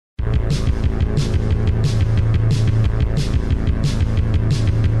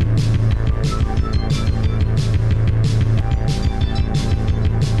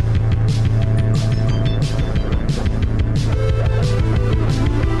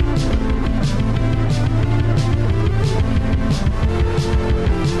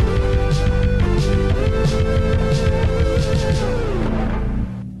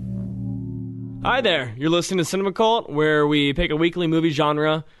Hi there. You're listening to Cinema Cult, where we pick a weekly movie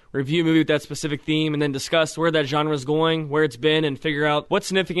genre, review a movie with that specific theme, and then discuss where that genre is going, where it's been, and figure out what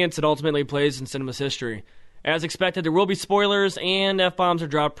significance it ultimately plays in cinema's history. As expected, there will be spoilers, and F-bombs are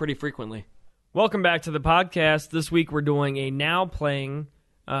dropped pretty frequently. Welcome back to the podcast. This week we're doing a now playing.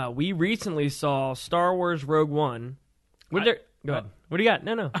 We recently saw Star Wars Rogue One. Go ahead. What do you got?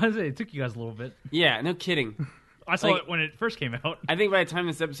 No. I was saying, it took you guys a little bit. Yeah, no kidding. I saw it when it first came out. I think by the time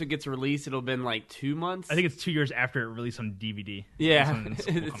this episode gets released, it'll have been like 2 months. I think it's 2 years after it released on DVD. Yeah, it's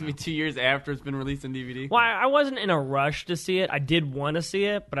going to be 2 years after it's been released on DVD. Well, I wasn't in a rush to see it. I did want to see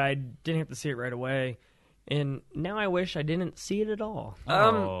it, but I didn't have to see it right away. And now I wish I didn't see it at all.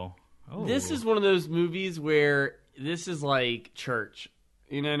 This is one of those movies where this is like church.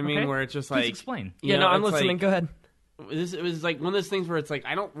 You know what I mean? Okay. Where it's just Please like... explain. I'm listening. Like, Go ahead. It was like one of those things where it's like,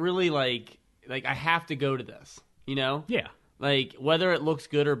 I don't really like I have to go to this. You know? Yeah. Like, whether it looks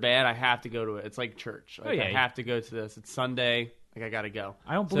good or bad, I have to go to it. It's like church. Like, yeah. I have to go to this. It's Sunday. Like, I gotta go.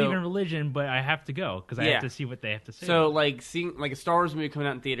 I don't believe in religion, but I have to go because I have to see what they have to say. So, like, seeing like a Star Wars movie coming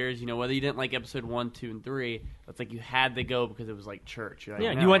out in theaters, you know, whether you didn't like Episode 1, 2, and 3, it's like you had to go because it was like church. You're like,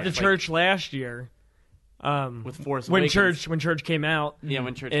 Yeah, no, you went to it's church last year. with Force when Awakens. church came out. Yeah,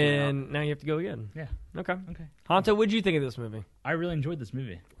 when church came out. And now you have to go again. Yeah. Okay. Okay. Honto, what'd you think of this movie? I really enjoyed this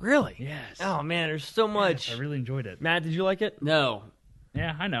movie. Really? Yes. Oh man, there's so much. Yes, I really enjoyed it. Matt, did you like it? No.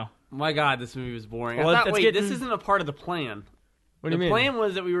 Yeah, I know. My God, this movie was boring. Well, I thought, that's wait, getting- this isn't a part of the plan. What do you The mean? plan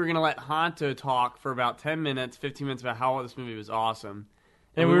was that we were going to let Honto talk for about 10 minutes, 15 minutes about how this movie was awesome.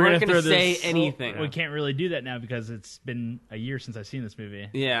 And we were weren't gonna going to throw say this- anything. We can't really do that now because it's been a year since I've seen this movie.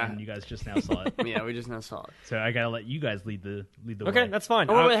 Yeah. And you guys just now saw it. Yeah, we just now saw it. So I gotta let you guys lead the Okay, way. that's fine.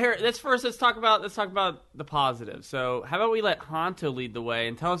 Oh, wait, here, let's talk about the positive. So, how about we let Honto lead the way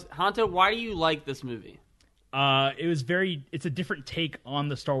and tell us, Honto, why do you like this movie? It's a different take on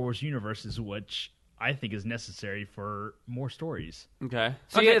the Star Wars universes, which I think is necessary for more stories. Okay.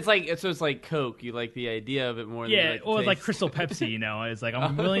 So yeah, it's like Coke. You like the idea of it more than you like the Well, it's like taste. Crystal Pepsi, you know. It's like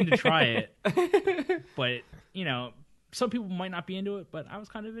I'm willing to try it, but you know, some people might not be into it, but I was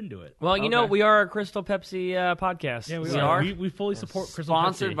kind of into it. Well, you know, Okay. we are a Crystal Pepsi podcast. Yeah, we are. We fully support Crystal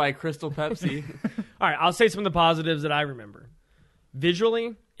Sponsored Pepsi. by Crystal Pepsi. All right, I'll say some of the positives that I remember.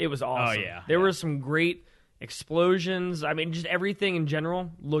 Visually, it was awesome. Oh, yeah. There were some great explosions. I mean, just everything in general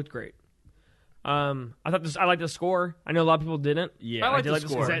looked great. I liked the score. I know a lot of people didn't. Yeah, I like did the like the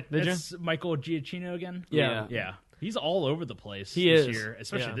score. score. Is that, Did you? that's Michael Giacchino again? Yeah. Yeah. He's all over the place He this is. year,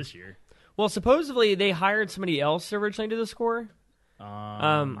 especially Yeah. this year. Well, supposedly they hired somebody else to originally do the score.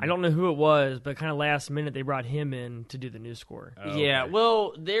 I don't know who it was, but kind of last minute they brought him in to do the new score. Yeah,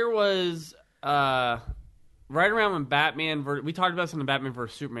 well, there was right around when Batman. We talked about this on the Batman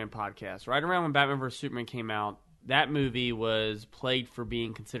vs Superman podcast. Right around when Batman vs Superman came out, that movie was plagued for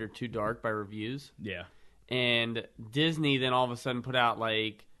being considered too dark by reviews. Yeah. And Disney then all of a sudden put out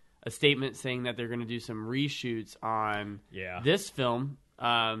like a statement saying that they're going to do some reshoots on this film,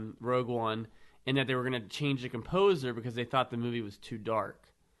 Rogue One, and that they were going to change the composer because they thought the movie was too dark.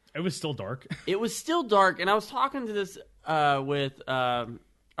 It was still dark. It was still dark, and I was talking to this with our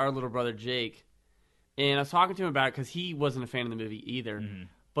little brother Jake, and I was talking to him about it because he wasn't a fan of the movie either. Mm-hmm.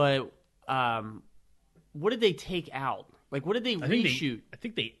 But what did they take out? Like, what did they reshoot? I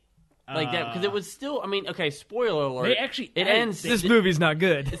think they Like that, because it was still. I mean, okay. Spoiler alert. They actually it added- ends. This movie's not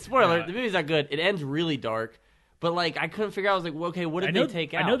good. Spoiler alert. Yeah. The movie's not good. It ends really dark. But like, I couldn't figure out. I was like, well, okay, what did they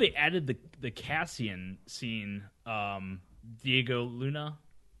take out? I know they added the Cassian scene. Diego Luna.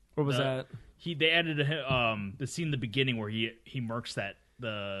 What was that? They added the scene in the beginning where he murks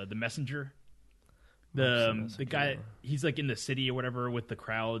the messenger. The guy, he's like in the city or whatever with the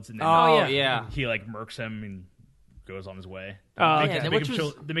crowds, and then yeah. he like murks him and goes on his way. Oh, They okay.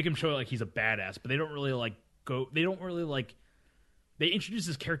 make him show like he's a badass, but they don't really like go. They don't really like. They introduce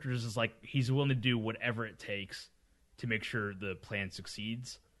his characters as like he's willing to do whatever it takes to make sure the plan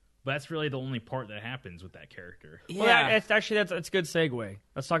succeeds. But that's really the only part that happens with that character. Yeah. Well, that's a good segue.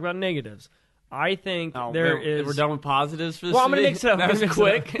 Let's talk about negatives. I think we're done with positives for this. Well, I'm gonna movie? mix it up. That I'm was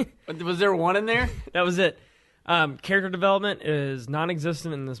gonna mix quick. Was there one in there? That was it. Character development is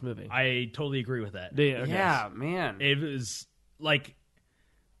non-existent in this movie. I totally agree with that. Yeah, man. It was like,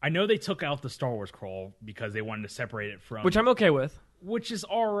 I know they took out the Star Wars crawl because they wanted to separate it from, Which I'm okay with. which is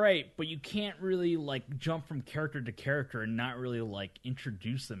all right, but you can't really like jump from character to character and not really like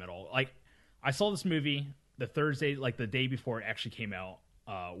introduce them at all. Like, I saw this movie the Thursday, like the day before it actually came out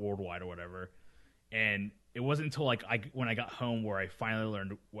worldwide or whatever, and it wasn't until like when I got home where I finally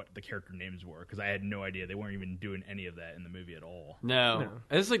learned what the character names were, because I had no idea they weren't even doing any of that in the movie at all. No.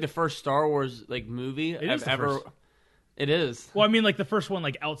 This is like the first Star Wars like movie It is I've the ever. first. It is. Well, I mean, like the first one,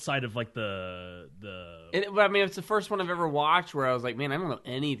 like outside of like I mean, it's the first one I've ever watched where I was like, man, I don't know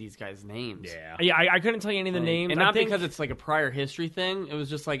any of these guys' names. Yeah, I couldn't tell you any of the names. And not because it's like a prior history thing. It was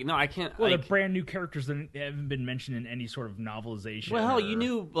just like, no, I can't. Well, they're brand new characters that haven't been mentioned in any sort of novelization. Well, hell, you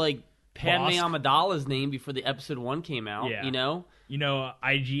knew like Padme Amidala's name before the episode 1 came out. Yeah. You know,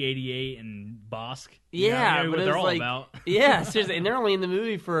 IG-88 and Bosk. Yeah, you know but what they're all like, about. Yeah, seriously, and they're only in the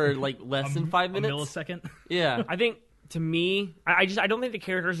movie for like less than 5 minutes. A millisecond. Yeah, I think to me, I don't think the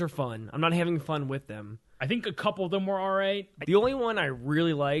characters are fun. I'm not having fun with them. I think a couple of them were all right. The only one I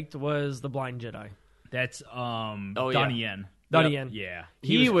really liked was the Blind Jedi. That's Donnie Yen. Donnie Yen. Yeah,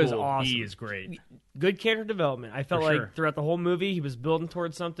 he was cool. awesome. He is great. Good character development. I felt For like sure. throughout the whole movie, he was building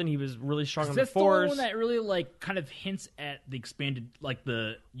towards something. He was really strong on the That's the only Force. one that really like kind of hints at the expanded, like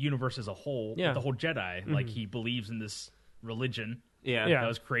the universe as a whole. Yeah. The whole Jedi. Like he believes in this religion. yeah. That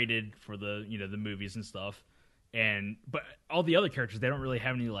was created for the the movies and stuff. But all the other characters, they don't really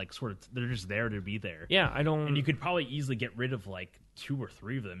have any like sort of. They're just there to be there. Yeah, I don't. And you could probably easily get rid of like 2 or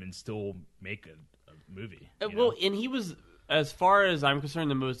 3 of them and still make a movie. you Well, know? and he was, as far as I'm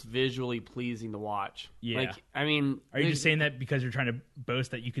concerned, the most visually pleasing to watch. Yeah. Like, I mean, Are you just saying that because you're trying to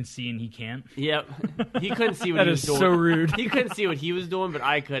boast that you can see and he can't? Yep. He couldn't see what That he was is doing. so rude. He couldn't see what he was doing, but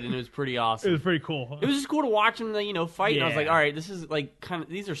I could, and it was pretty awesome. It was pretty cool. It was just cool to watch him, fight. And I was like, Yeah. all right, this is like kind of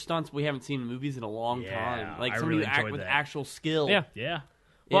these are stunts we haven't seen in movies in a long Yeah, time. Like I somebody really who act enjoyed with that. actual skill. Yeah. Yeah.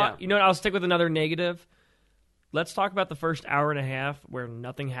 Well, Yeah. you know what? I'll stick with another negative. Let's talk about the first hour and a half where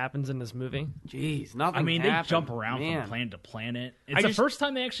nothing happens in this movie. Jeez, nothing. I mean, happened. they jump around Man. from planet to planet. It's the first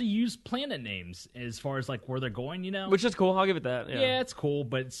time they actually use planet names as far as like where they're going. Which is cool. I'll give it that. yeah, it's cool,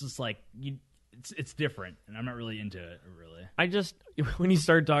 but it's just like it's different, and I'm not really into it. Really, I just when you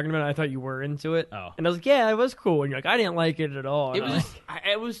started talking about it, I thought you were into it. Oh. And I was like, yeah, it was cool. And you're like, I didn't like it at all. It And I was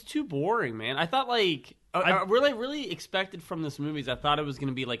it was too boring, man. I thought like what I really expected from this movie is I thought it was going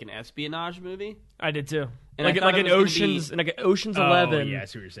to be like an espionage movie. I did too. And I like thought an it was gonna Ocean's, be- like an Ocean's 11. yeah, I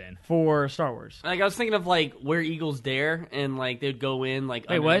see what you're saying. For Star Wars. Like I was thinking of like Where Eagles Dare, and like they'd go in like.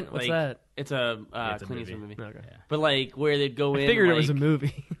 Wait, under, what? What's like, that? It's a it's a Clint Eastwood movie. movie. Okay. But like where they'd go in, I figured like, it was a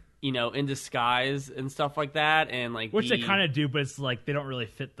movie. in disguise and stuff like that, and like Which they kind of do, but it's like they don't really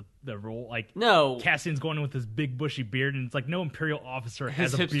fit the role. Like no Cassian's going in with his big bushy beard, and it's like no Imperial officer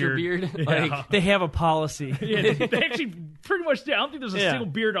has his a hipster beard. Yeah. Like They have a policy. Yeah, they actually pretty much do. I don't think there's a Yeah. single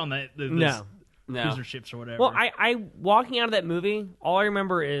beard on the No. cruiser ships or whatever. Well, I walking out of that movie, all I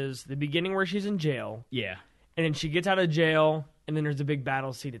remember is the beginning where she's in jail, yeah. and then she gets out of jail, and then there's a big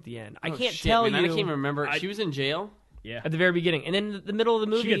battle scene at the end. I oh, can't shit, tell man, you I can't even remember. She was in jail. Yeah. at the very beginning, and then the middle of the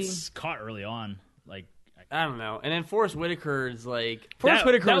movie. She gets caught early on. Like I don't know. And then Forrest Whitaker is like Forrest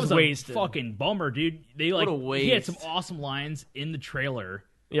Whitaker that was a wasted. fucking bummer, dude. They like What a he had some waste. awesome lines in the trailer,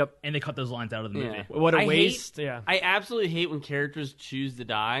 Yep. and they cut those lines out of the movie. yeah. What a I waste. Hate, Yeah. I absolutely hate when characters choose to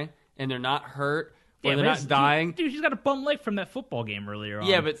die and they're not hurt or Yeah, they're but not it's- dying. Dude, he's got a bum leg from that football game earlier on.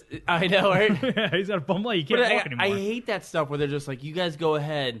 Yeah, but I know, right? he's got a bum leg. He But can't walk anymore. I hate that stuff where they're just like, "You guys go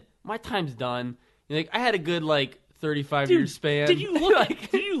ahead. My time's done." You're like, I had a good 35-year span. Did you look?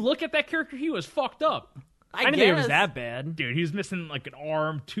 Like, Did you look at that character? He was fucked up. I didn't think it was guess. that bad. Dude, he was missing like an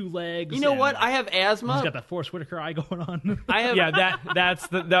arm, 2 legs. You know and what? I have He's asthma. got that Forrest Whitaker eye going on. I have Yeah,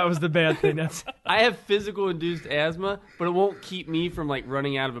 that was the bad thing. That's I have physical induced asthma, but it won't keep me from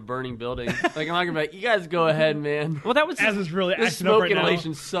running out of a burning building. Like I'm not gonna be like, you guys go ahead, man. well, that was As his, is really This acting up smoke right now.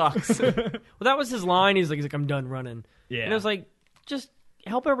 inhalation sucks. well, that was his line. He's like, I'm done running. Yeah. And it was like, just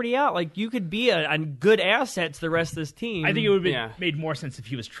help everybody out. Like you could be a good asset to the rest of this team. I think it would have Yeah. made more sense if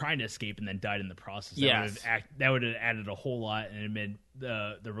he was trying to escape and then died in the process. Yes. That would have added a whole lot, and it made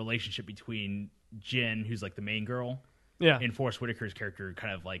the relationship between Jen, who's like the main girl, Yeah. and Forrest Whitaker's character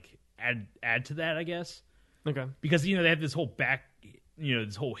kind of like add to that, I guess. Okay. Because they have this whole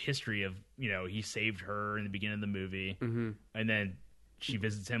this whole history of he saved her in the beginning of the movie, and then she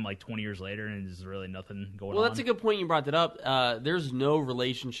visits him 20 years later, and there's really nothing going on. Well, that's a good point you brought that up. There's no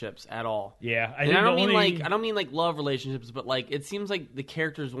relationships at all. Yeah, I don't mean like love relationships, but it seems like the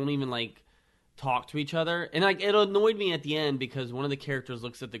characters won't even talk to each other, and it annoyed me at the end because one of the characters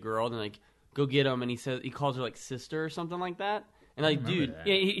looks at the girl and go get him, and he calls her sister or something like that, and dude, that.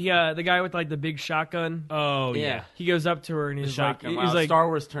 Yeah, he the guy with the big shotgun. Oh yeah, He goes up to her and he's shotgun. like, Wow, Star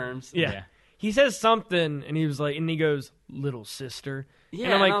Wars terms. yeah. He says something and he goes, little sister. Yeah,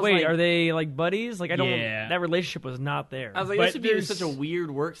 and I'm and I like, was wait, like- are they buddies? I don't. Yeah. That relationship was not there. I was like, But this would be there's- such a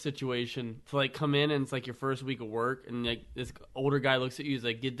weird work situation to come in and it's your first week of work and this older guy looks at you, he's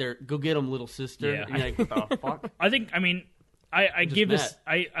like, go get him, little sister. Yeah. And you're like, what the fuck? I just give this.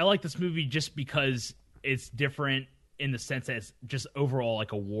 met. I like this movie just because it's different in the sense that it's just overall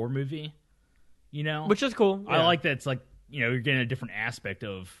a war movie. you know, which is cool. I like that. It's like, you know, you're getting a different aspect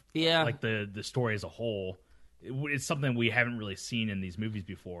of like the story as a whole. It's something we haven't really seen in these movies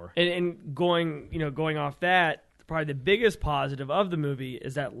before. And going off that, probably the biggest positive of the movie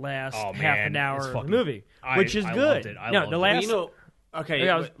is that last half an hour of the movie, which is good. Loved it. I loved the last. You know,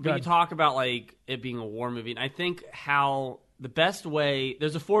 okay, but you talk about like it being a war movie, and I think how the best way,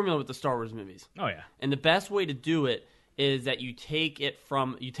 there's a formula with the Star Wars movies. Oh yeah, and the best way to do it is that you take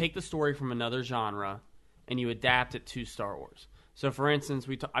the story from another genre and you adapt it to Star Wars. So, for instance,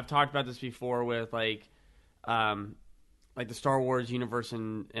 I've talked about this before with like the Star Wars universe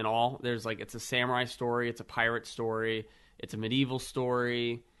and all. There's like, it's a samurai story, it's a pirate story, it's a medieval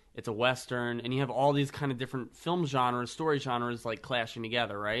story, it's a western, and you have all these kind of different film genres, story genres like clashing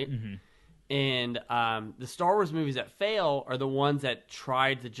together, right? Mm-hmm. And the Star Wars movies that fail are the ones that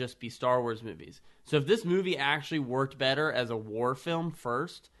tried to just be Star Wars movies. So if this movie actually worked better as a war film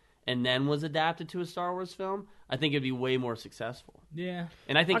first and then was adapted to a Star Wars film, I think it'd be way more successful. Yeah.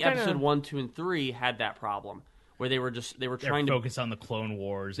 And I think episode 1, 2, and 3 had that problem where they were trying to focus on the Clone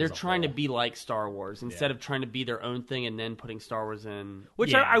Wars. They're trying to be like Star Wars instead of trying to be their own thing and then putting Star Wars in.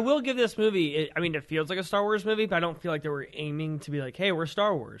 Which I will give this movie. It feels like a Star Wars movie, but I don't feel like they were aiming to be like, "Hey, we're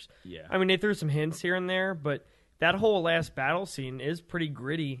Star Wars." Yeah. I mean, they threw some hints here and there, but that whole last battle scene is pretty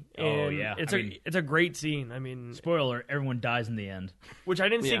gritty. And it's a great scene. I mean, spoiler: everyone dies in the end, which I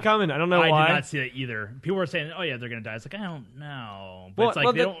didn't see coming. I don't know why. I did not see that either. People were saying, "Oh yeah, they're gonna die." It's like, I don't know, but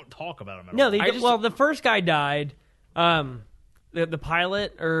they don't talk about them at all. The first guy died. The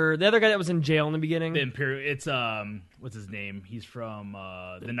pilot or the other guy that was in jail in the beginning. The Imperial. It's what's his name? He's from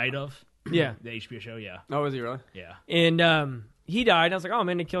The Night of. Yeah, the HBO show. Yeah. Oh, was he really? Yeah. And he died. And I was like, oh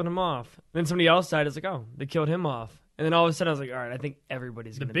man, they killed him off. Then somebody else died. I was like, oh, they killed him off. And then all of a sudden, I was like, all right, I think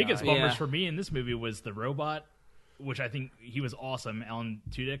everybody's the biggest bummers for me in this movie was the robot, which I think he was awesome. Alan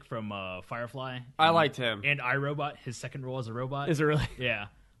Tudyk from Firefly. I liked him. And iRobot, his second role as a robot. Is it really? Yeah,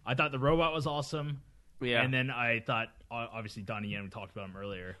 I thought the robot was awesome. Yeah. And then I thought, obviously, Donnie Yen, we talked about him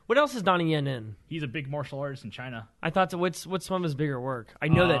earlier. What else is Donnie Yen in? He's a big martial artist in China. I thought, what's some of his bigger work? I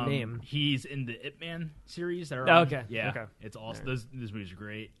know that name. He's in the Ip Man series. That are okay. Yeah. Okay. It's awesome. Right. Those movies are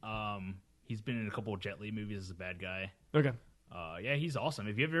great. He's been in a couple of Jet Li movies as a bad guy. Okay. Yeah, he's awesome.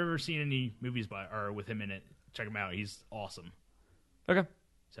 If you've ever seen any movies with him in it, check him out. He's awesome. Okay.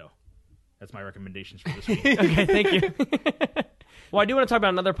 So, that's my recommendations for this week. Okay, thank you. Well, I do want to talk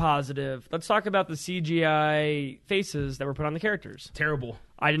about another positive. Let's talk about the CGI faces that were put on the characters. Terrible.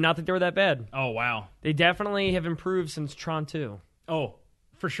 I did not think they were that bad. Oh, wow. They definitely have improved since Tron 2. Oh,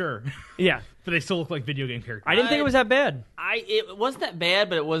 for sure. Yeah. But they still look like video game characters. I didn't think it was that bad. It wasn't that bad,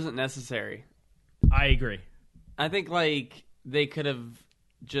 but it wasn't necessary. I agree. I think, like, they could have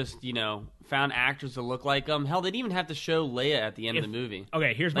just, found actors to look like them. Hell, they'd even have to show Leia at the end of the movie.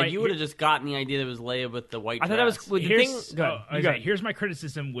 Okay, you would have just gotten the idea that it was Leia with the white dress. I thought that was... Here's my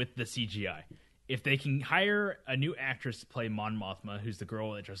criticism with the CGI. If they can hire a new actress to play Mon Mothma, who's the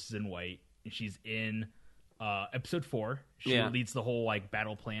girl that dresses in white, and she's in episode 4, she leads the whole, like,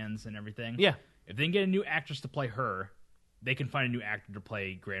 battle plans and everything. Yeah. If they can get a new actress to play her, they can find a new actor to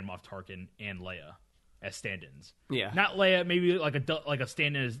play Grand Moff Tarkin and Leia as stand-ins. Yeah. Not Leia, maybe like a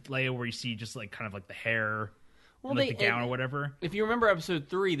stand-in as Leia where you see just like kind of like the hair and like the gown or whatever. If you remember episode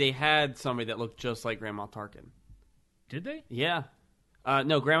 3, they had somebody that looked just like Grand Moff Tarkin. Did they? Yeah.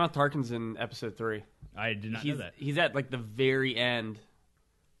 No, Grand Moff Tarkin's in episode 3. I did not know that. He's at like the very end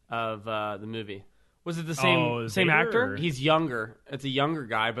of the movie. Was it the same actor? He's younger. It's a younger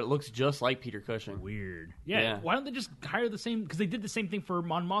guy, but it looks just like Peter Cushing. Weird. Yeah. Why don't they just hire the same? Because they did the same thing for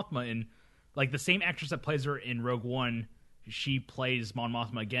Mon Mothma in... Like, the same actress that plays her in Rogue One, she plays Mon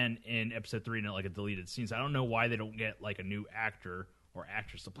Mothma again in Episode 3 in, like, a deleted scene. So I don't know why they don't get, like, a new actor or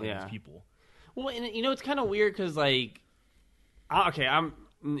actress to play these people. Well, and, it's kind of weird because, like... Okay, I'm...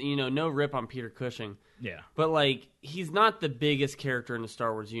 no rip on Peter Cushing. Yeah. But, like, he's not the biggest character in the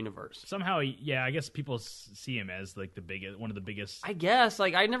Star Wars universe. Somehow, I guess people see him as, like, one of the biggest... I guess.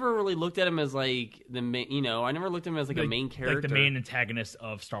 Like, I never really looked at him as, like, the main... I never looked at him as, like, a main character. Like, the main antagonist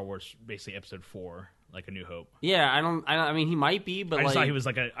of Star Wars, basically Episode 4, like, A New Hope. Yeah, I mean, he might be, but, I just thought he was,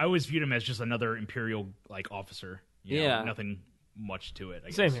 like, I always viewed him as just another Imperial, like, officer. Nothing much to it, I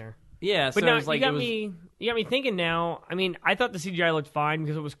guess. Same here. Yeah, but so now, it was like... you got me thinking now. I mean, I thought the CGI looked fine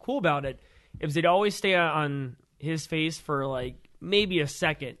because what was cool about it is they'd always stay on his face for like maybe a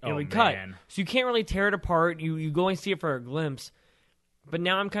second and it would cut. So you can't really tear it apart. You go and see it for a glimpse. But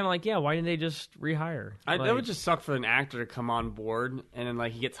now I'm kind of like, yeah, why didn't they just rehire? That would just suck for an actor to come on board and then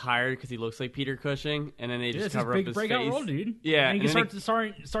like he gets hired because he looks like Peter Cushing, and then they just cover up his breakout face. Role, dude. Yeah, and he can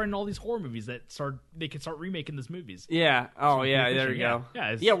start starring all these horror movies they can start remaking these movies. Yeah. Oh yeah. There we go.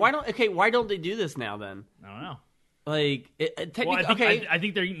 Yeah. Why don't they do this now then? I don't know. Like, I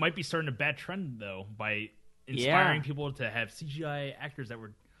think they might be starting a bad trend though by inspiring people to have CGI actors that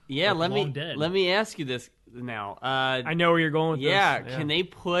were long dead. Let me ask you this now. I know where you're going with this. Yeah. Can they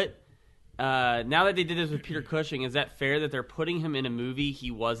put now that they did this with Peter Cushing, is that fair that they're putting him in a movie he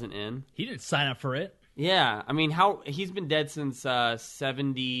wasn't in? He didn't sign up for it. Yeah, I mean, he's been dead since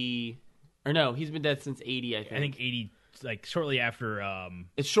 70, or no, he's been dead since 80. I think 80. Like shortly after.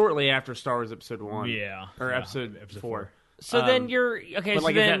 It's shortly after Star Wars Episode 1. Yeah, or Episode 4. So then you're okay. But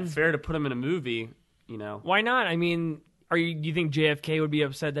so then, is that fair to put him in a movie? You know, why not? I mean, do you think JFK would be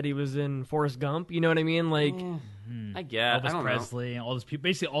upset that he was in Forrest Gump? You know what I mean? Like, I guess Elvis Presley, all those people,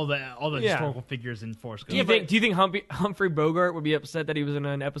 basically all the historical figures in Forrest Gump. Do you think Humphrey Bogart would be upset that he was in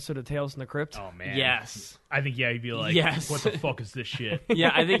an episode of Tales from the Crypt? Oh man, yes. I think he'd be like, yes. What the fuck is this shit?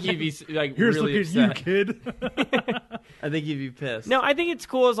 Yeah, I think he'd be like, here's really looking upset. at you, kid. I think he'd be pissed. No, I think it's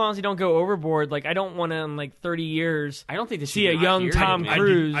cool as long as you don't go overboard. Like, I don't want to in like 30 years. I don't think see a young Tom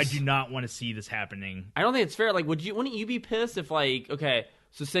Cruise. I do not want to see this happening. I don't think it's fair. Like, wouldn't you be pissed if like, okay,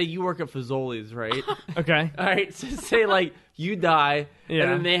 so say you work at Fazoli's, right? Okay. All right. So say like you die, and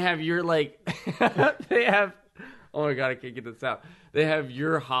then they have your like, they have. Oh my god, I can't get this out. They have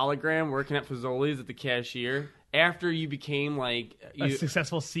your hologram working at Fazoli's at the cashier after you became like a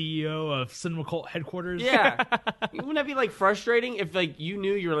successful CEO of Cinema Cult headquarters. Yeah. Wouldn't that be like frustrating if like you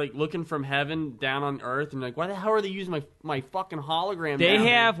knew you were like looking from heaven down on earth and like, why the hell are they using my fucking hologram? They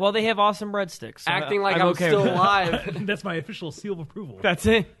have awesome breadsticks. Acting like I'm okay still alive. That's my official seal of approval. That's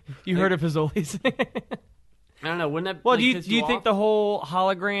it. You heard of Fazoli's. I don't know. Wouldn't that? Well, like, do you think the whole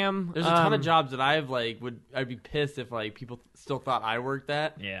hologram? There's a ton of jobs that I'd be pissed if like people still thought I worked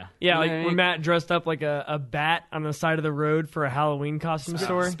that. Yeah. Yeah, like when Matt dressed up like a bat on the side of the road for a Halloween costume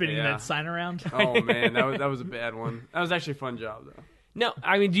store, spinning that sign around. Oh man, that was a bad one. That was actually a fun job though. No,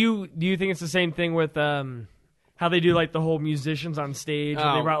 I mean, do you think it's the same thing with how they do like the whole musicians on stage?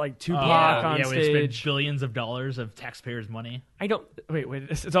 And they brought like Tupac on stage. Yeah, we spent billions of dollars of taxpayers' money. I don't wait.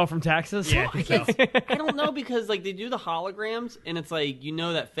 It's all from taxes. Yeah, I think so. I don't know because like they do the holograms and it's like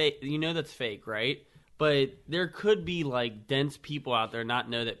that's fake, right? But there could be like dense people out there not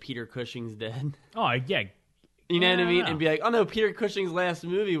know that Peter Cushing's dead. Oh yeah. You know what I mean? And be like, oh no, Peter Cushing's last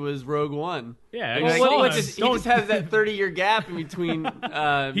movie was Rogue One. Yeah, he just has that 30-year gap in between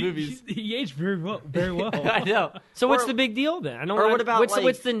movies. He aged very well. I know. So what's the big deal then? What about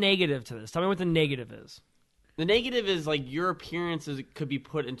what's the negative to this? Tell me what the negative is. The negative is like your appearances could be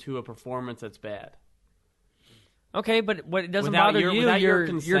put into a performance that's bad. Okay, but what it doesn't bother you,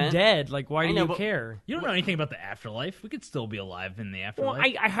 you're dead. Like, why do you care? You don't know anything about the afterlife. We could still be alive in the afterlife.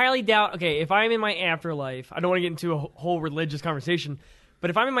 Well, I highly doubt. Okay, if I'm in my afterlife, I don't want to get into a whole religious conversation, but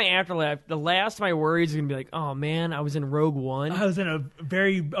if I'm in my afterlife, the last of my worries is going to be like, oh man, I was in Rogue One. I was in a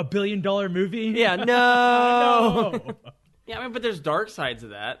 $1 billion movie. Yeah, no. No. Yeah, I mean, but there's dark sides of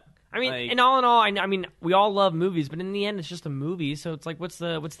that. I mean, and all in all, I mean, we all love movies, but in the end, it's just a movie. So it's like, what's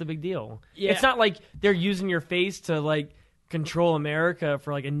the big deal? Yeah. It's not like they're using your face to like control America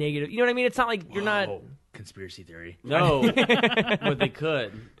for like a negative. You know what I mean? It's not like you're not conspiracy theory. No, but they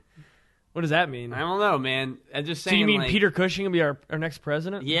could. What does that mean? I don't know, man. I'm just saying. So you mean like, Peter Cushing will be our next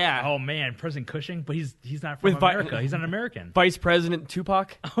president? Yeah. Oh man, President Cushing, but he's not from America. He's not American. Vice President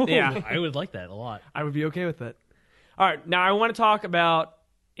Tupac. Oh, yeah, I would like that a lot. I would be okay with that. All right, now I want to talk about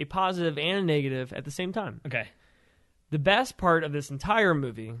a positive and a negative at the same time. Okay. The best part of this entire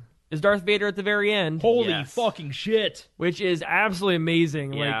movie is Darth Vader at the very end. Holy fucking shit. Which is absolutely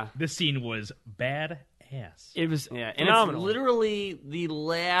amazing. Yeah. Like, this scene was badass. It was phenomenal. And it's literally the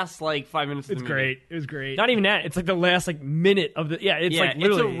last like 5 minutes of the movie. Great. It was great. Not even that. It's like the last like minute of the it's like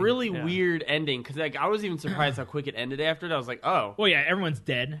literally. It's a really weird ending because like I was even surprised how quick it ended after it. I was like, oh. Well, yeah, everyone's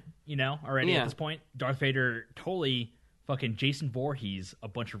dead, already at this point. Darth Vader totally fucking Jason Voorhees a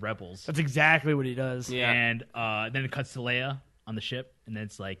bunch of rebels. That's exactly what he does. Yeah. And then it cuts to Leia on the ship, and then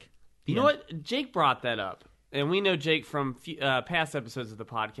it's like... You know what? Jake brought that up. And we know Jake from past episodes of the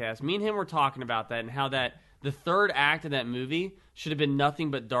podcast. Me and him were talking about that and how that the third act of that movie should have been nothing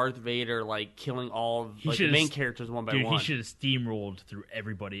but Darth Vader like killing all of like, the main characters one by one. He should have steamrolled through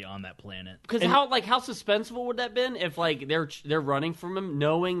everybody on that planet. Because how suspenseful would that have been if like they're running from him,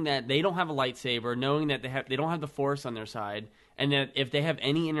 knowing that they don't have a lightsaber, knowing that they don't have the Force on their side, and that if they have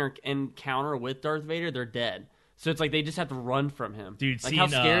any encounter with Darth Vader, they're dead. So it's like they just have to run from him. Dude, like how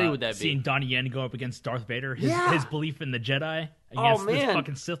scary would that be? Seeing Donnie Yen go up against Darth Vader, his belief in the Jedi against this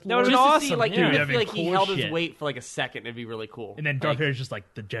fucking Sith That was Lord. awesome. See, like, yeah. I feel like he cool held his shit. weight for like a second. It'd be really cool. And then Darth Vader's just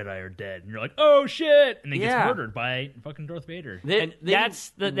like, the Jedi are dead. And you're like, oh shit! And then gets Yeah. murdered by fucking Darth Vader. They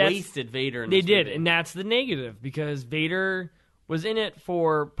that's wasted Vader. In They this did, movie. and that's the negative because Vader was in it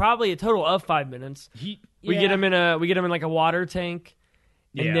for probably a total of 5 minutes. We get him in like a water tank.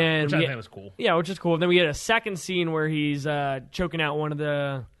 Yeah, and then which I think was cool. Yeah, which is cool. And then we get a second scene where he's choking out one of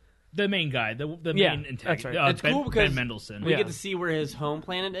the main guy, the Yeah, main antagonist. that's right. It's cool because Ben Mendelsohn. we Yeah. get to see where his home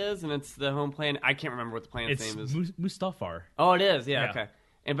planet is, and it's the home planet. I can't remember what the planet's It's name is. Mustafar. Oh, it is. Yeah, Yeah. okay.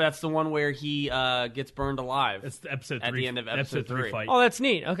 And but that's the one where he gets burned alive. It's the episode 3. At the end of episode 3. fight. Oh, that's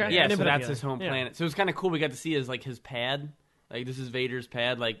neat. Okay. I Yeah, didn't so put that that's his together. home Yeah. planet. So it's kind of cool. We got to see his pad. Like this is Vader's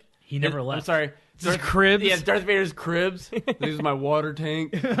pad. Like He never I'm left. sorry, This is cribs. Yeah, Darth Vader's cribs. This is my water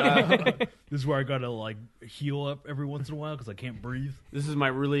tank. This is where I gotta like heal up every once in a while because I can't breathe. This is my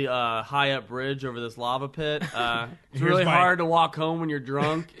really high up bridge over this lava pit. It's Here's really my- hard to walk home when you're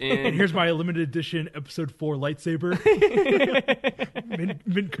drunk. And And here's my limited edition episode 4 lightsaber,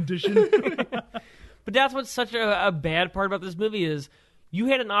 mint condition. But that's what's such a bad part about this movie is you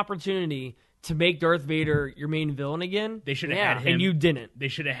had an opportunity to make Darth Vader your main villain again, They should have Yeah, had him, and you didn't. They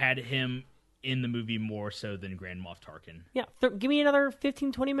should have had him in the movie more so than Grand Moff Tarkin. Yeah, give me another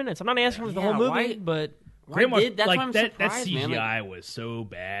 15, 20 minutes. I'm not asking for the whole Yeah, movie, why- but Grand Moff, that's like why I'm that surprised, man. CGI Like, was so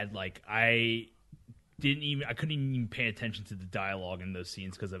bad. Like I couldn't even pay attention to the dialogue in those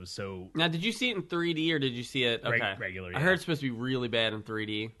scenes because I was so. now, did you see it in 3D or did you see it? Okay, regular, I yeah. heard it's supposed to be really bad in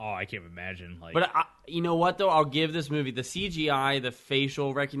 3D. Oh, I can't imagine. Like, But you know what though? I'll give this movie the CGI, the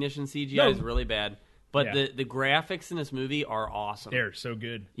facial recognition CGI is really bad. But Yeah. the graphics in this movie are awesome. they're so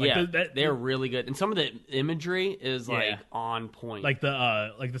good. Like Yeah, they're really good, and some of the imagery is Yeah. like on point. like the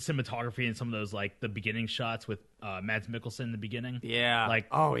cinematography and some of those like the beginning shots with Mads Mikkelsen in the beginning. yeah, like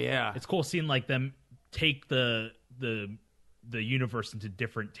oh yeah, it's cool seeing like them take the universe into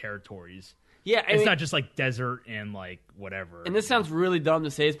different territories. yeah. I It's mean, not just like desert and like whatever. and this sounds really dumb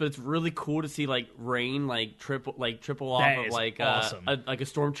to say this, but it's really cool to see like rain like triple off That of is like awesome. a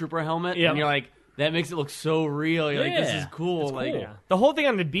stormtrooper helmet, Yeah. and you're like, that makes it look so real. You're like, this Yeah, is cool. it's Like, cool. yeah. The whole thing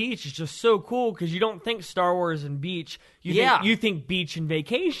on the beach is just so cool because you don't think Star Wars and beach. You think beach and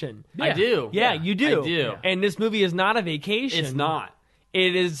vacation. I do. Yeah, you do. I do. And this movie is not a vacation. It's not.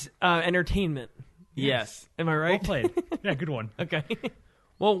 It is entertainment. Yes. Am I well right? played. Yeah, good one. Okay.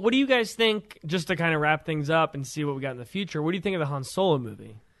 Well, what do you guys think, just to kind of wrap things up and see what we got in the future, what do you think of the Han Solo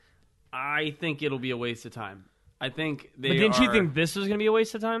movie? I think it'll be a waste of time. I think they But didn't are, you think this was going to be a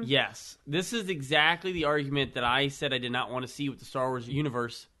waste of time? Yes. This is exactly the argument that I said I did not want to see with the Star Wars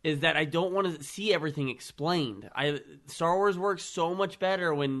universe, is that I don't want to see everything explained. Star Wars works so much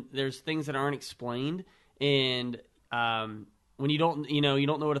better when there's things that aren't explained, and when you don't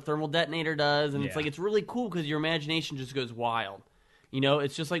know what a thermal detonator does, and it's Yeah. like, it's really cool because your imagination just goes wild.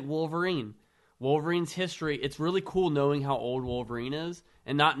 It's just like Wolverine. Wolverine's history, it's really cool knowing how old Wolverine is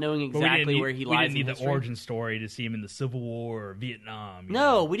and not knowing exactly where he lies We didn't need in the history. origin story to see him in the Civil War or Vietnam. you No,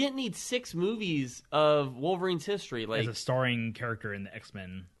 know, we didn't need 6 movies of Wolverine's history. as a starring character in the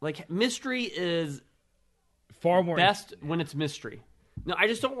X-Men. Like mystery is Far more best when it's mystery. No, I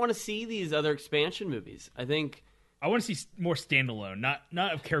just don't want to see these other expansion movies. I think I want to see more standalone,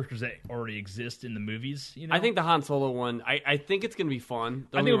 not of characters that already exist in the movies. You know, I think the Han Solo one. I think it's going to be fun.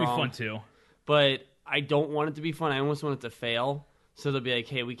 I think it'll be fun too. But I don't want it to be fun. I almost want it to fail. So they'll be like,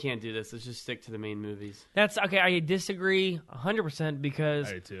 "Hey, we can't do this. Let's just stick to the main movies." That's okay. I disagree 100% because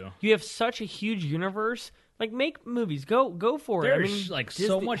I do too. you have such a huge universe. Like, make movies. Go for it. There's I mean,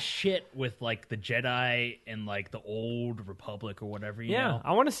 so Disney- much shit with like the Jedi and like the old Republic or whatever. You Yeah, know?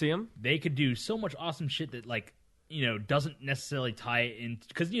 I want to see them. They could do so much awesome shit that like doesn't necessarily tie in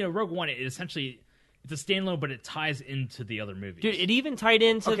because Rogue One it's a standalone, but it ties into the other movies. Dude, it even tied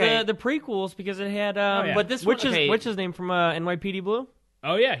into Okay. the prequels because it had. yeah. But this which one, okay. what's his name from NYPD Blue?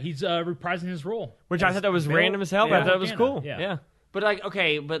 Oh yeah, he's reprising his role, Which I as thought that was Bail- random as hell, but I Bail thought it was Organa. cool. Yeah. Yeah.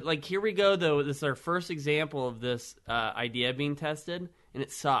 But here we go though. This is our first example of this idea being tested, and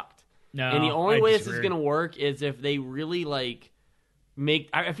it sucked. No, And the only I way this is disagree. going to work is if they really make.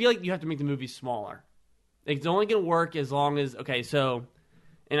 I feel like you have to make the movie smaller. It's only going to work as long as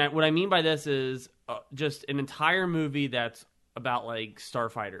what I mean by this is just an entire movie that's about like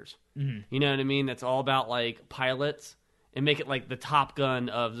starfighters. Mm-hmm. You know what I mean? That's all about like pilots, and make it like the Top Gun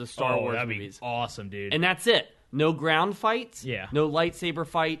of the Star Wars that'd movies. be awesome, dude. And that's it. No ground fights. Yeah. No lightsaber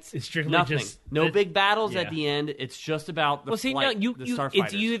fights. It's strictly nothing. just- no big battles yeah. at the end. It's just about the Well, see, flight, no, the it's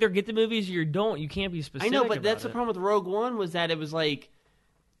starfighters. you either get the movies or you don't. You can't be I specific. know, but that's the about it. problem with Rogue One was that it was like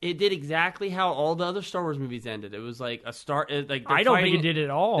It did exactly how all the other Star Wars movies ended. It was like a start. Like I don't think it did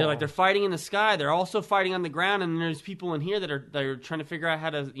at all. They're fighting in the sky. They're also fighting on the ground, and there's people in here that are trying to figure out how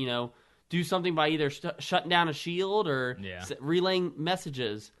to do something by either shutting down a shield or relaying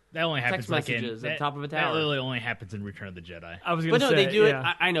messages. That only happens text messages at the top of a tower. That literally only happens in Return of the Jedi. I was going to say, they do it.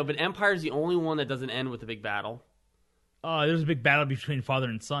 I know, but Empire's the only one that doesn't end with a big battle. There's a big battle between father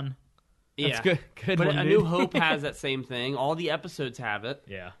and son. That's good. Good but one, A dude. New Hope has that same thing. All the episodes have it.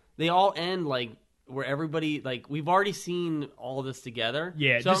 Yeah. They all end where everybody we've already seen all this together.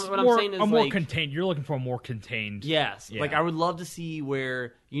 Yeah. So just what more, I'm saying is more contained. You're looking for a more contained. Yes. Yeah. I would love to see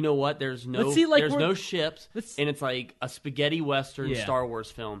where there's no Let's see, there's no ships and it's like a spaghetti western Yeah. Star Wars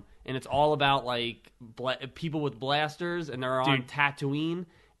film and it's all about people with blasters and they're on Tatooine.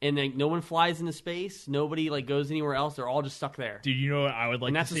 And no one flies into space. Nobody goes anywhere else. They're all just stuck there. Dude, you know what I would like to see?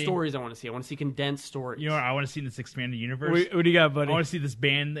 And that's the stories I want to see. I want to see condensed stories. You know what I want to see in this expanded universe? What do you got, buddy? I want to see this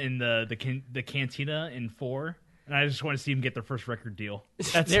band in the cantina in 4, and I just want to see them get their first record deal.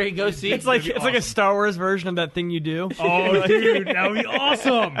 There you go. See, it's like a Star Wars version of that thing you do. Oh, dude, that would be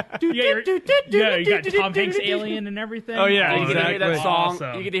awesome. You got Tom Hanks alien and everything. Oh yeah, you get to hear that exactly. song.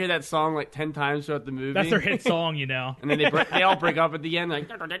 Awesome. You get to hear that song 10 times throughout the movie. That's their hit song, And then they all break up at the end, I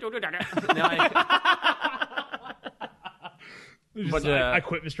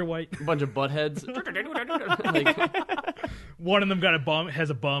quit, Mr. White. A bunch of butt heads. One of them has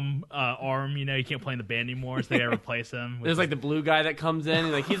a bum arm. He can't play in the band anymore, so they gotta replace him. There's the blue guy that comes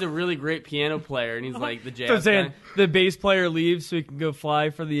in, and he's a really great piano player, and he's the jazz So I'm saying guy. the bass player leaves so he can go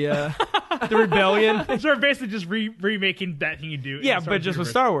fly for the the rebellion. So they're basically just remaking that thing you do. Yeah, but just with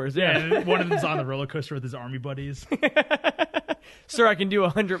Star Wars. Yeah, Yeah. and one of them's on the roller coaster with his army buddies. Sir, I can do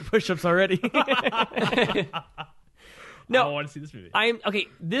 100 push-ups already. No, I want to see this movie. Okay.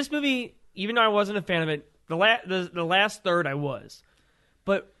 This movie, even though I wasn't a fan of it, the last third I was.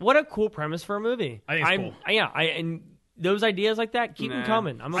 But what a cool premise for a movie. I think it's cool. Yeah, and those ideas like that keep them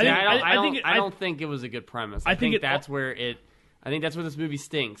coming. I don't think it was a good premise. I think that's where this movie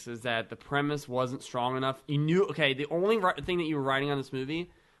stinks. Is that the premise wasn't strong enough? You knew. Okay, the only thing that you were writing on this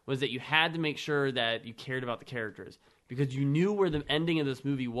movie was that you had to make sure that you cared about the characters because you knew where the ending of this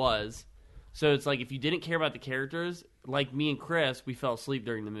movie was. So it's if you didn't care about the characters, like me and Chris, we fell asleep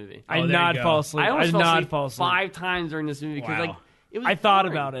during the movie. I did not fall asleep. I did not fall asleep 5 times during this movie because it was. I thought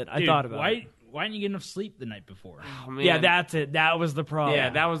about it. Dude, thought about it. Why didn't you get enough sleep the night before? Oh, man. Yeah, that's it. That was the problem. Yeah,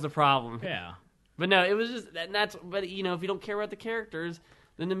 that was the problem. Yeah. But no, it was just but if you don't care about the characters,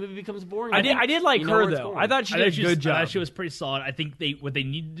 then the movie becomes boring. I did like her though. I thought she did a good job. I thought she was pretty solid. I think what they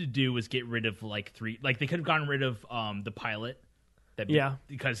needed to do was get rid of 3. They could have gotten rid of the pilot.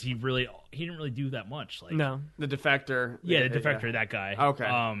 Because he didn't really do that much. No, the defector. Yeah, the defector, that guy.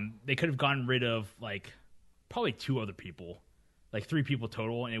 Okay. They could have gotten rid of probably 2 other people, 3 people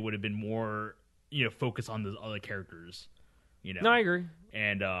total, and it would have been more focus on the other characters. No, I agree.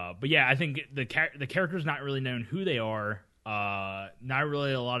 And but yeah, I think the characters not really known who they are. Not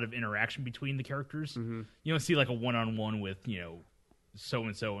really a lot of interaction between the characters. Mm-hmm. You don't see a one-on-one with so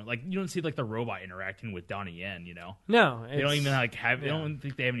and so, you don't see the robot interacting with Donnie Yen. No, they don't even have. They don't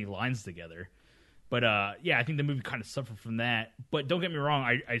think they have any lines together. But yeah, I think the movie kind of suffered from that. But don't get me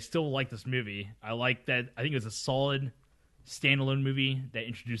wrong, I still like this movie. I like that. I think it was a solid standalone movie that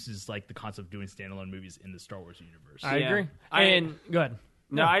introduces the concept of doing standalone movies in the Star Wars universe. I agree. And go ahead.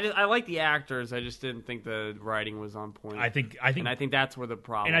 No, I like the actors. I just didn't think the writing was on point. I think that's where the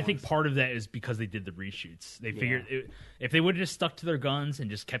problem. And I think part of that is because they did the reshoots. They figured if they would have just stuck to their guns and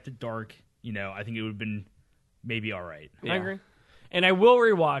just kept it dark, I think it would have been maybe all right. Yeah. I agree. And I will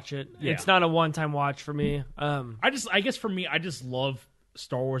rewatch it. Yeah. It's not a one-time watch for me. I guess for me, I just love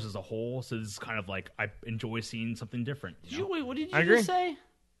Star Wars as a whole. So this is kind of I enjoy seeing something different. Wait, what did you just say?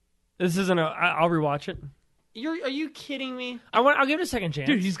 This isn't I'll rewatch it. Are you kidding me? I'll give it a second chance.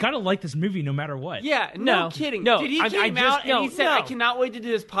 Dude, he's gotta like this movie no matter what. Yeah, no kidding. No, dude, he came out and he said, "I cannot wait to do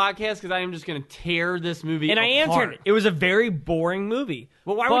this podcast because I am just going to tear this movie." And apart. I answered it. It was a very boring movie.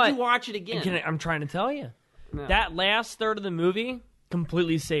 Well, why would you watch it again? I'm trying to tell you, that last third of the movie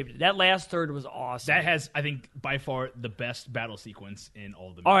completely saved it. That last third was awesome. That has, I think, by far the best battle sequence in all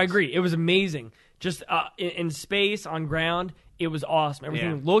of the movies. Oh, I agree. It was amazing. Just in space, on ground. It was awesome.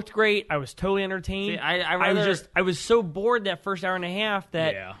 Everything looked great. I was totally entertained. See, I was so bored that first hour and a half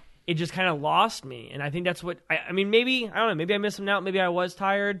that it just kind of lost me. And I think that's what I mean. Maybe I don't know. Maybe I missed something out. Maybe I was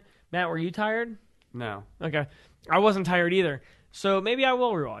tired. Matt, were you tired? No. Okay, I wasn't tired either. So maybe I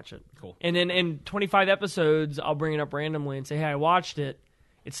will rewatch it. Cool. And then in 25 episodes, I'll bring it up randomly and say, "Hey, I watched it.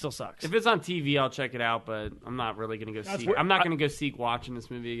 It still sucks." If it's on TV, I'll check it out. But I'm not really going to go seek. I'm not going to go seek watching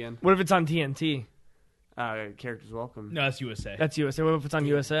this movie again. What if it's on TNT? Characters Welcome. No, that's USA. That's USA. What if it's on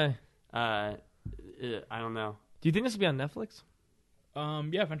USA? I don't know. Do you think this will be on Netflix?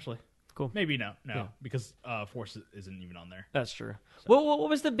 Yeah, eventually. Cool. Maybe no, Yeah. because Force isn't even on there. That's true. What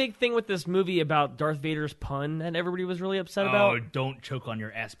was the big thing with this movie about Darth Vader's pun that everybody was really upset about? Oh, don't choke on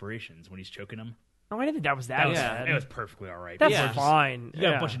your aspirations when he's choking him. Oh, I didn't think that was that bad. It was perfectly all right. That's fine. You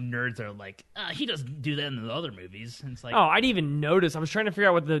got a bunch of nerds that are like, he doesn't do that in the other movies. And it's like, oh, I didn't even notice. I was trying to figure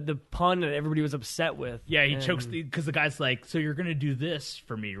out what the pun that everybody was upset with. Yeah, he chokes because the guy's like, so you're going to do this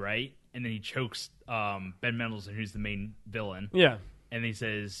for me, right? And then he chokes Ben Mendelsohn, who's the main villain. Yeah. And he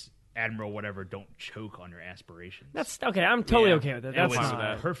says, Admiral, whatever, don't choke on your aspirations. That's okay. I'm totally okay with it. That's it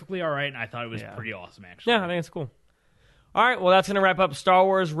was perfectly all right, and I thought it was pretty awesome, actually. Yeah, I think it's cool. All right, well, that's going to wrap up Star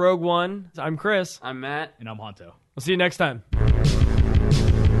Wars Rogue One. I'm Chris. I'm Matt. And I'm Honto. We'll see you next time.